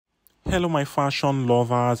Hello my fashion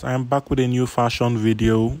lovers, I am back with a new fashion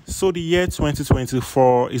video. So the year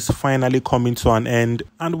 2024 is finally coming to an end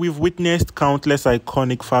and we've witnessed countless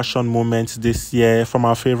iconic fashion moments this year from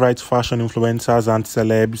our favorite fashion influencers and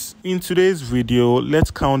celebs. In today's video,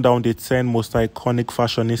 let's count down the 10 most iconic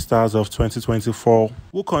fashionistas of 2024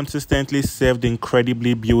 who consistently served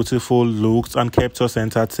incredibly beautiful looks and kept us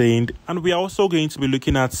entertained. And we are also going to be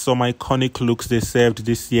looking at some iconic looks they served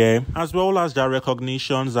this year, as well as their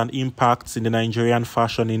recognitions and impacts in the Nigerian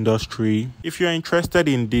fashion industry. If you're interested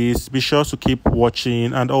in this, be sure to keep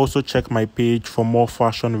watching and also check my page for more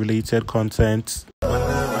fashion related content.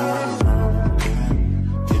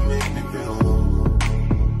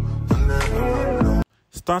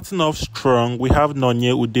 Starting off strong, we have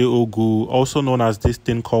Nonye Udeogu, also known as this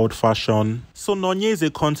thing called fashion. So Nonye is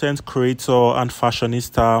a content creator and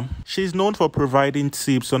fashionista. She's known for providing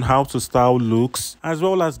tips on how to style looks, as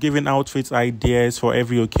well as giving outfit ideas for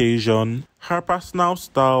every occasion. Her personal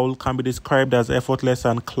style can be described as effortless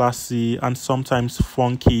and classy and sometimes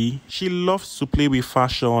funky. She loves to play with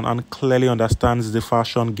fashion and clearly understands the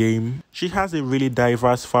fashion game. She has a really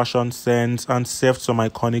diverse fashion sense and served some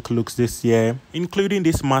iconic looks this year, including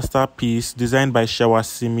this masterpiece designed by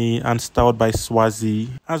Shewasimi and styled by Swazi,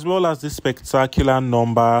 as well as this spectacular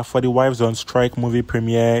number for the Wives on Strike movie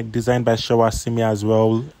premiere designed by Shewasimi as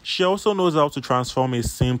well. She also knows how to transform a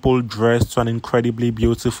simple dress to an incredibly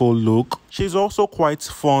beautiful look. She's also quite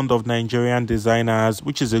fond of Nigerian designers,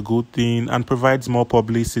 which is a good thing and provides more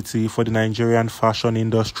publicity for the Nigerian fashion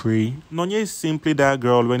industry. Nonye is simply that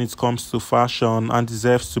girl when it comes to fashion and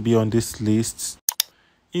deserves to be on this list.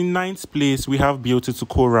 In 9th place, we have Beauty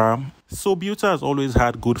Tukora. So Beauty has always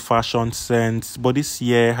had good fashion sense, but this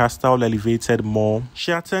year her style elevated more.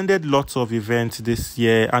 She attended lots of events this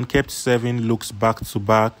year and kept serving looks back to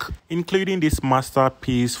back, including this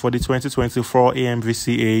masterpiece for the 2024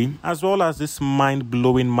 AMVCA, as well as this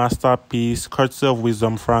mind-blowing masterpiece courtesy of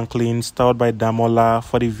Wisdom Franklin styled by Damola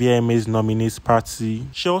for the VMA's nominees party.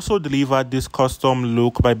 She also delivered this custom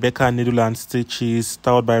look by Becca Needle and Stitches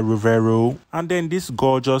styled by Rivero, and then this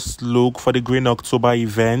gorgeous look for the Green October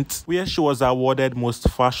event, where she was awarded Most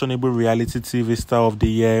Fashionable Reality TV Star of the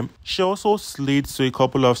Year. She also slid to a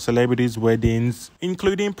couple of celebrities' weddings,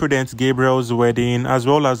 including Prudence Gabriel's wedding as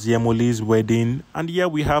well as Yemoli's wedding. And here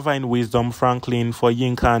we have her in Wisdom Franklin for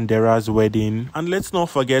Yinka and Dera's wedding. And let's not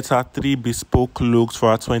forget her 3 bespoke looks for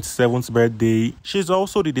her 27th birthday. She's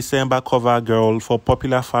also the December cover girl for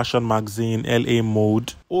popular fashion magazine LA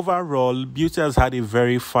Mode. Overall, Beauty has had a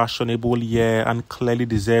very fashionable year and clearly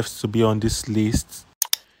deserves to be on this list.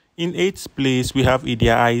 In 8th place, we have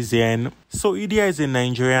Idia Aizen. So Idia is a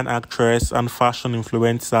Nigerian actress and fashion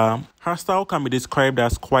influencer. Her style can be described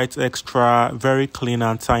as quite extra, very clean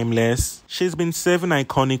and timeless. She's been serving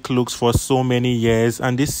iconic looks for so many years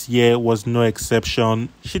and this year was no exception.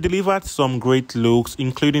 She delivered some great looks,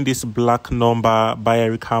 including this black number by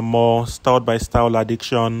Erica Moore, styled by Style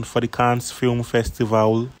Addiction for the Cannes Film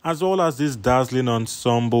Festival, as well as this dazzling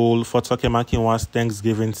ensemble for Tokemakinwa's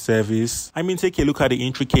Thanksgiving service. I mean, take a look at the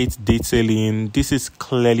intricate detailing. This is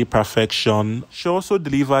clearly perfection. She also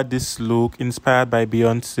delivered this look inspired by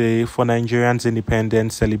Beyonce for Nigerian's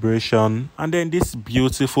independence celebration, and then this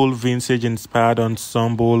beautiful vintage inspired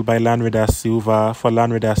ensemble by Lanre da Silva for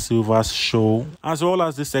Lanre da Silva's show, as well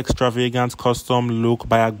as this extravagant custom look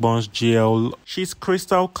by Agbon's GL. She's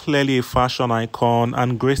crystal clearly a fashion icon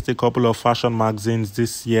and graced a couple of fashion magazines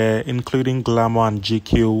this year, including Glamour and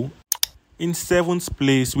GQ. In 7th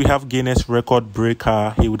place, we have Guinness record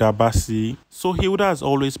breaker Hilda Bassi. So Hilda has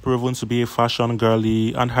always proven to be a fashion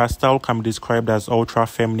girly and her style can be described as ultra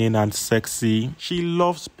feminine and sexy. She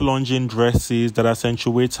loves plunging dresses that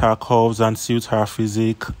accentuate her curves and suit her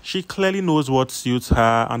physique. She clearly knows what suits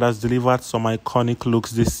her and has delivered some iconic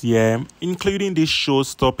looks this year, including this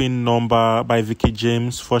show-stopping number by Vicky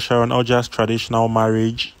James for Sharon Oja's traditional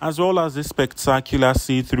marriage, as well as this spectacular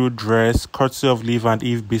see-through dress courtesy of Liv and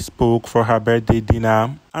Eve Bespoke for her birthday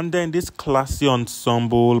dinner, and then this classy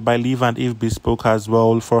ensemble by Liv and Eve Bespoke as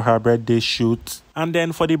well for her birthday shoot. And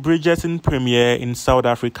then for the Bridgerton premiere in South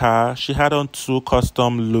Africa, she had on 2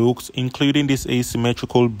 custom looks, including this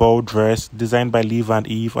asymmetrical ball dress designed by Liv and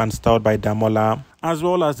Eve and styled by Damola, as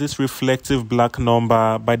well as this reflective black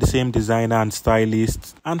number by the same designer and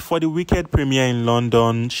stylist. And for the Wicked premiere in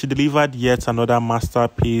London, she delivered yet another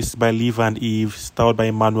masterpiece by Liv and Eve, styled by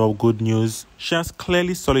Emmanuel Goodnews. She has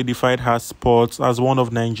clearly solidified her spot as one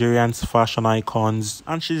of Nigerian's fashion icons,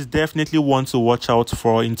 and she's definitely one to watch out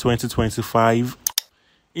for in 2025.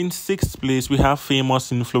 In 6th place, we have famous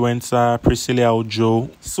influencer Priscilla Ojo.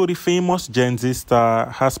 So the famous Gen Z star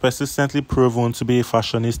has persistently proven to be a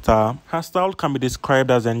fashionista. Her style can be described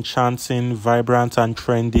as enchanting, vibrant and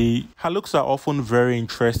trendy. Her looks are often very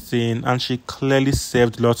interesting and she clearly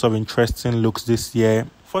saved lots of interesting looks this year.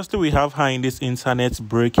 Firstly, we have her in this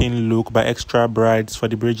internet-breaking look by Extra Brides for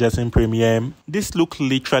the Bridgerton premiere. This look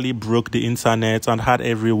literally broke the internet and had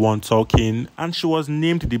everyone talking, and she was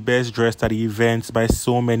named the best dressed at the event by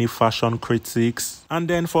so many fashion critics. And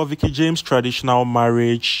then for Vicky James' traditional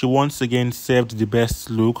marriage, she once again served the best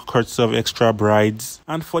look courtesy of Extra Brides.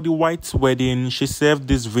 And for the white wedding, she served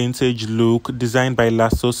this vintage look designed by La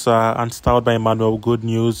Sosa and styled by Emmanuel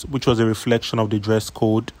Goodnews, which was a reflection of the dress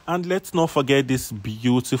code. And let's not forget this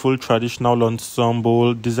beautiful traditional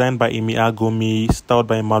ensemble designed by Imi Agomi, styled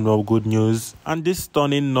by Emmanuel Goodnews, and this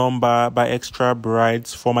stunning number by Extra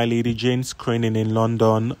Brides for My Lady Jane screening in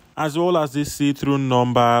London, as well as this see-through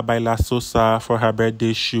number by La Sosa for her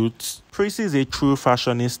birthday shoot. Prissy is a true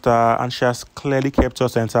fashionista and she has clearly kept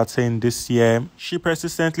us entertained this year. She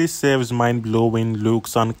persistently serves mind-blowing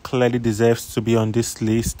looks and clearly deserves to be on this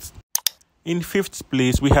list. In 5th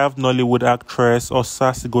place, we have Nollywood actress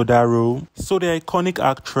Osasi Godaro. So the iconic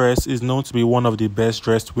actress is known to be one of the best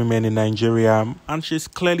dressed women in Nigeria, and she's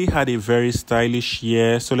clearly had a very stylish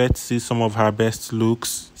year, so let's see some of her best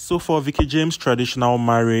looks. So for Vicky James' traditional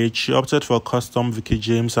marriage, she opted for custom Vicky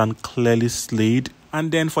James and clearly slayed. And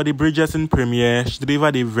then for the Bridgerton premiere, she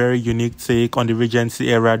delivered a very unique take on the Regency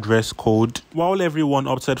era dress code. While everyone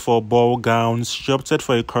opted for ball gowns, she opted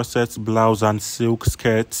for a corset blouse and silk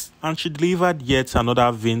skirts. And she delivered yet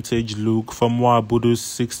another vintage look for Moabudu's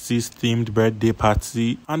 60s themed birthday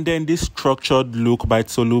party. And then this structured look by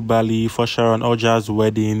Tolu Bali for Sharon Oja's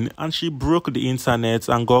wedding. And she broke the internet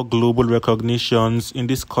and got global recognitions in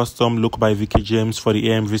this custom look by Vicky James for the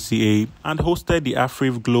AMVCA. And hosted the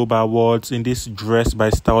Afriv Globe Awards in this dress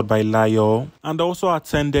by Styled by Layo, and also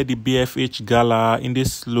attended the BFH Gala in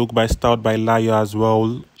this look by Styled by Layo as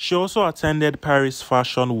well. She also attended Paris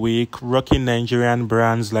Fashion Week, rocking Nigerian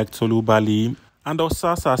brands like Tolu Bali. And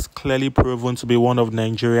Osas has clearly proven to be one of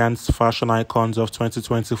Nigerian's fashion icons of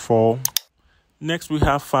 2024. Next, we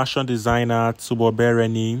have fashion designer Tubo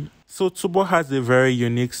Bereni. So Tubo has a very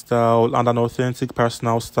unique style and an authentic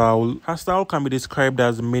personal style. Her style can be described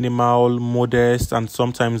as minimal, modest, and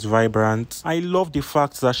sometimes vibrant. I love the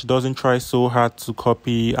fact that she doesn't try so hard to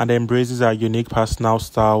copy and embraces her unique personal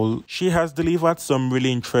style. She has delivered some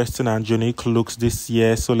really interesting and unique looks this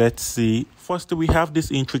year, so let's see. First, we have this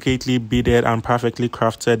intricately beaded and perfectly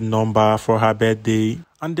crafted number for her birthday.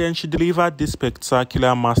 And then she delivered this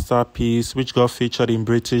spectacular masterpiece which got featured in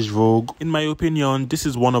British Vogue. In my opinion, this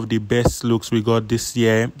is one of the best looks we got this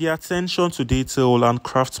year. The attention to detail and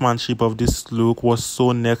craftsmanship of this look was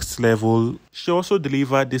so next level. She also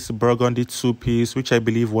delivered this burgundy two-piece which I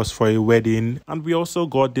believe was for a wedding. And we also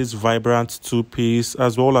got this vibrant two-piece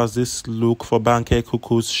as well as this look for Banke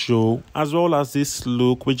Kuku's show. As well as this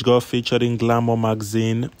look which got featured in Glamour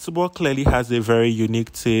magazine. Tubo clearly has a very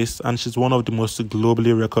unique taste and she's one of the most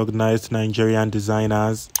globally recognized Nigerian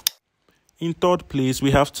designers. In 3rd place,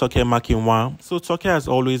 we have Toke Makinwa. So Toke has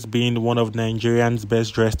always been one of Nigerian's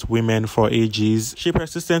best dressed women for ages. She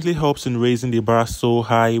persistently helps in raising the bar so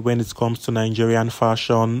high when it comes to Nigerian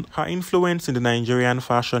fashion. Her influence in the Nigerian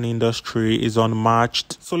fashion industry is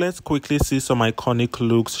unmatched. So let's quickly see some iconic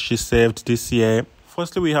looks she served this year.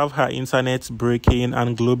 Firstly, we have her internet-breaking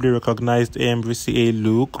and globally recognized AMVCA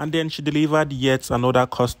look, and then she delivered yet another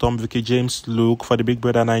custom Vicky James look for the Big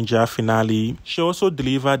Brother Naija finale. She also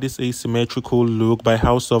delivered this asymmetrical look by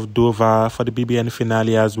House of Dover for the BBN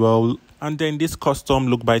finale as well. And then this custom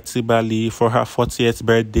look by Tibali for her 40th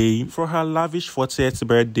birthday. For her lavish 40th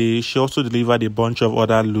birthday, she also delivered a bunch of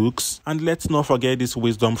other looks. And let's not forget this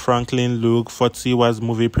Wisdom Franklin look for Tiwa's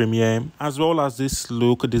movie premiere, as well as this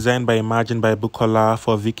look designed by Imagine by Bukola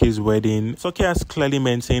for Vicky's wedding. Toke has clearly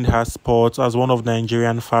maintained her spot as one of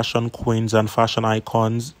Nigerian fashion queens and fashion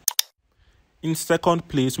icons. In 2nd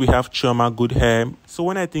place, we have Chioma Goodhair. So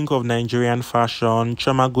when I think of Nigerian fashion,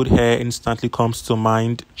 Chioma Goodhair instantly comes to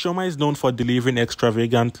mind. Chioma is known for delivering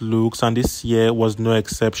extravagant looks and this year was no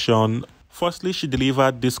exception. Firstly, she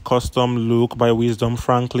delivered this custom look by Wisdom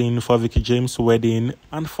Franklin for Vicky James' wedding.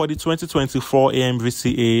 And for the 2024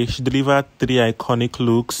 AMVCA, she delivered 3 iconic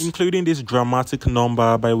looks, including this dramatic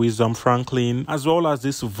number by Wisdom Franklin, as well as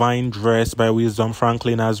this vine dress by Wisdom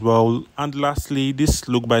Franklin as well. And lastly, this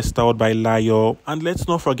look by Styled by Layo. And let's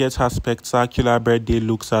not forget her spectacular birthday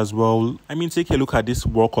looks as well. I mean, take a look at this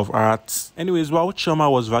work of art. Anyways, while Chioma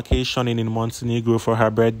was vacationing in Montenegro for her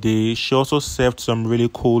birthday, she also served some really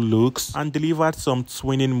cool looks. And and delivered some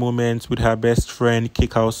twinning moments with her best friend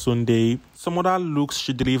Kikau Sunday. Some other looks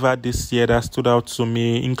she delivered this year that stood out to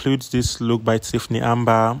me includes this look by Tiffany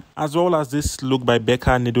Amber, as well as this look by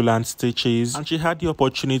Becca Needle and Stitches, and she had the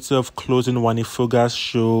opportunity of closing Wanifuga's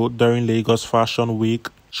show during Lagos Fashion Week.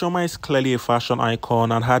 Chioma is clearly a fashion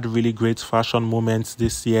icon and had really great fashion moments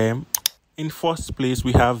this year. In first place,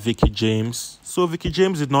 we have Vicky James. So Vicky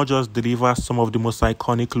James did not just deliver some of the most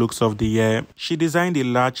iconic looks of the year. She designed a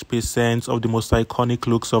large percent of the most iconic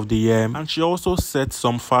looks of the year. And she also set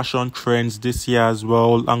some fashion trends this year as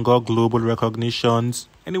well and got global recognitions.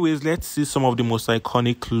 Anyways, let's see some of the most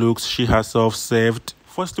iconic looks she herself served.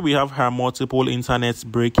 Firstly, we have her multiple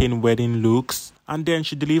internet-breaking wedding looks. And then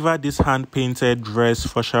she delivered this hand-painted dress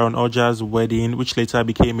for Sharon Oja's wedding, which later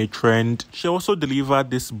became a trend. She also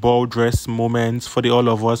delivered this ball dress moment for the All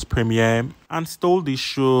of Us premiere and stole the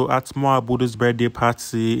show at Mo Abudu's birthday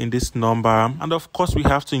party in this number. And of course, we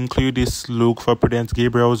have to include this look for Prudence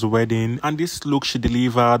Gabriel's wedding, and this look she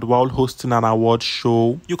delivered while hosting an award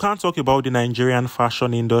show. You can't talk about the Nigerian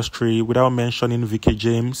fashion industry without mentioning Vicky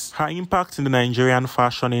James. Her impact in the Nigerian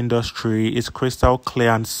fashion industry is crystal clear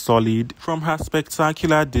and solid. From her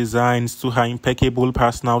spectacular designs to her impeccable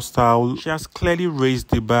personal style, she has clearly raised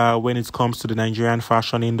the bar when it comes to the Nigerian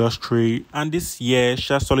fashion industry. And this year,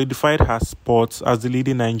 she has solidified her spot as the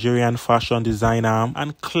leading Nigerian fashion designer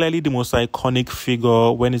and clearly the most iconic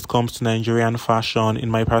figure when it comes to Nigerian fashion, in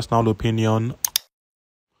my personal opinion.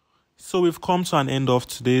 So we've come to an end of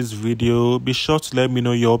today's video. Be sure to let me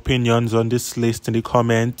know your opinions on this list in the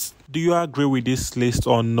comments. Do you agree with this list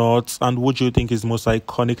or not? And what do you think is the most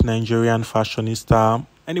iconic Nigerian fashionista?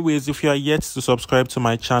 Anyways, if you are yet to subscribe to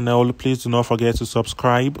my channel, please do not forget to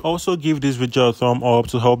subscribe. Also, give this video a thumb up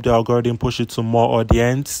to help the algorithm push it to more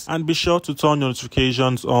audience. And be sure to turn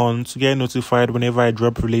notifications on to get notified whenever I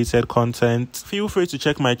drop related content. Feel free to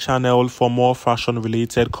check my channel for more fashion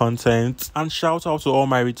related content. And shout out to all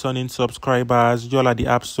my returning subscribers. You all are the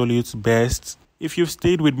absolute best. If you've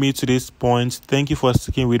stayed with me to this point, thank you for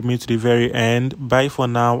sticking with me to the very end. Bye for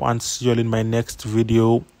now and see you all in my next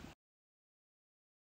video.